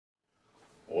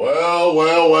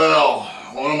Well.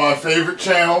 One of my favorite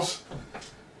channels,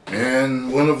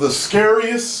 and one of the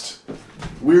scariest,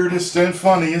 weirdest, and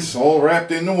funniest, all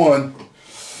wrapped into one,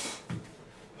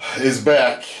 is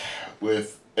back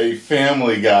with a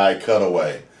Family Guy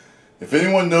cutaway. If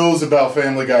anyone knows about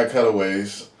Family Guy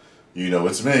cutaways, you know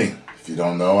it's me. If you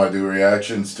don't know, I do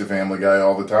reactions to Family Guy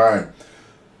all the time.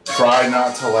 Try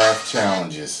not to laugh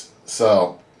challenges.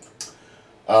 So,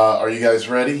 are you guys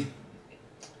ready?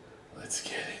 Let's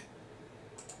get it.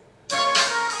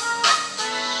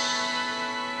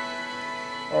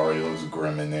 Already looks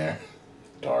grim in there.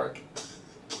 Dark.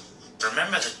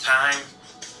 Remember the time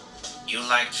you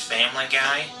liked Family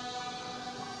Guy?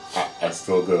 I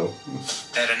still do.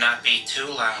 Better not be too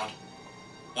loud.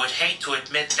 Would hate to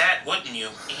admit that, wouldn't you?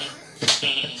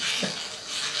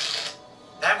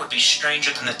 That would be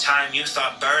stranger than the time you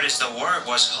thought Bird is the Word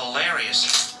was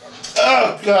hilarious.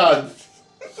 Oh, God.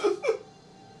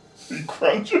 You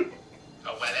crunching?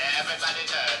 Oh, well, everybody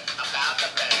heard about the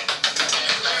bird.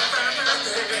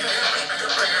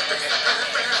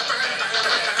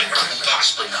 You couldn't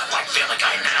possibly not like Family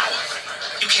Guy now.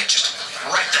 You can't just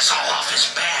write this all off as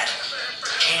bad.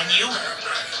 Can you?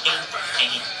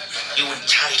 You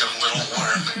entitled little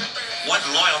worm. What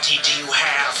loyalty do you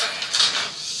have?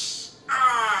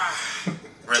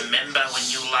 Remember when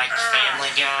you liked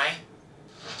Family Guy?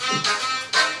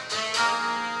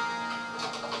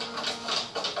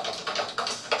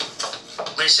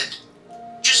 Listen,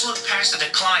 just look past the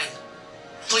decline.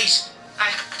 Please,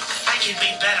 I can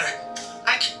be better.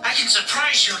 I can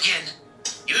surprise you again.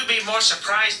 You'd be more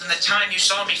surprised than the time you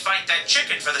saw me fight that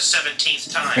chicken for the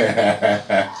 17th time.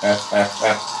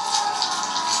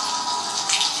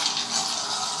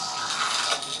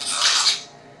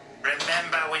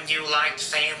 Remember when you liked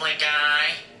Family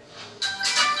Guy?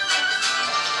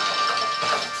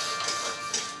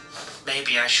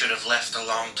 Maybe I should have left a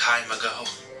long time ago.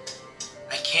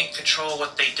 I can't control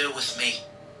what they do with me.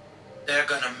 They're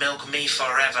gonna milk me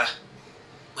forever.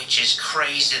 Which is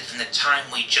crazier than the time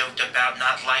we joked about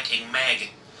not liking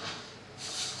Meg.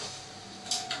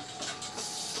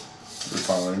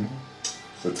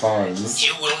 The times.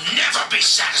 You will never be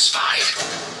satisfied.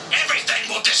 Everything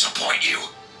will disappoint you.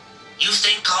 You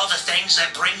think all the things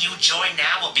that bring you joy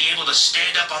now will be able to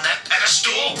stand up on that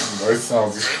pedestal? That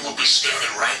sounds They will be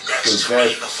standing right next to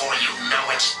me before you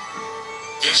know it.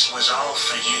 This was all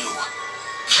for you.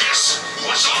 This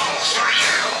was all for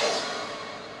you.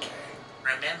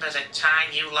 Remember the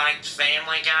time you liked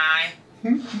Family Guy?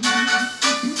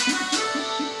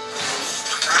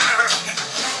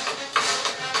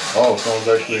 Oh, someone's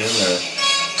actually in there.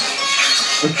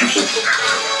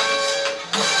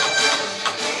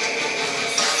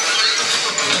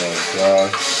 Oh, God.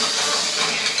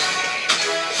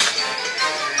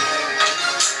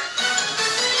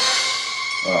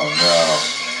 Oh, no.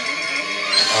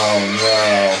 Oh,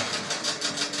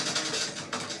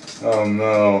 no. Oh,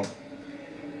 no.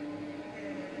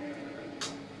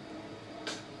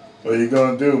 What are you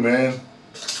gonna do, man?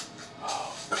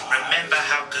 Oh, God. Remember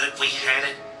how good we had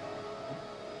it?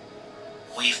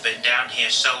 We've been down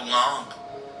here so long.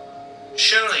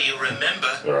 Surely you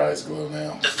remember. Their eyes glow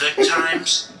now. The good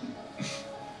times?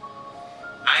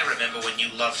 I remember when you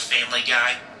loved Family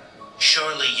Guy.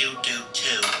 Surely you do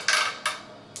too.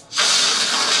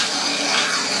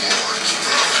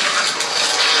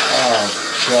 Oh,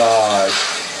 God.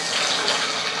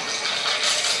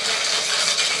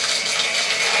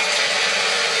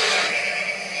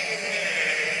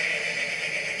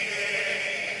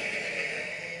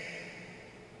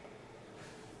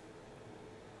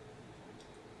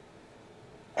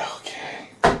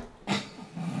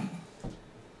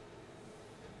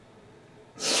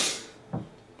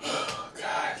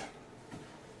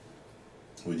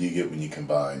 What do you get when you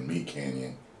combine Meat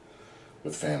Canyon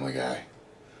with Family Guy?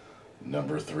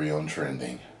 Number 3 on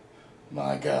trending.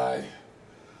 My God.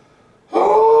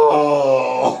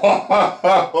 Oh!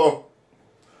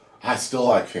 I still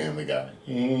like Family Guy.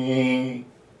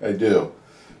 I do.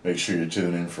 Make sure you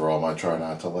tune in for all my Try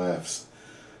Not to Laughs.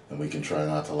 And we can try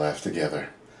not to laugh together.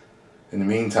 In the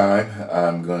meantime,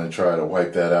 I'm going to try to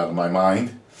wipe that out of my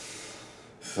mind.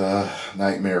 It's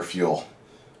nightmare fuel.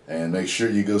 And make sure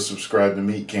you go subscribe to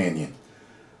Meat Canyon.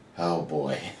 Oh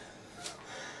boy.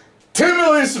 10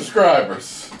 million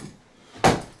subscribers!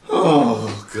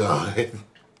 Oh God.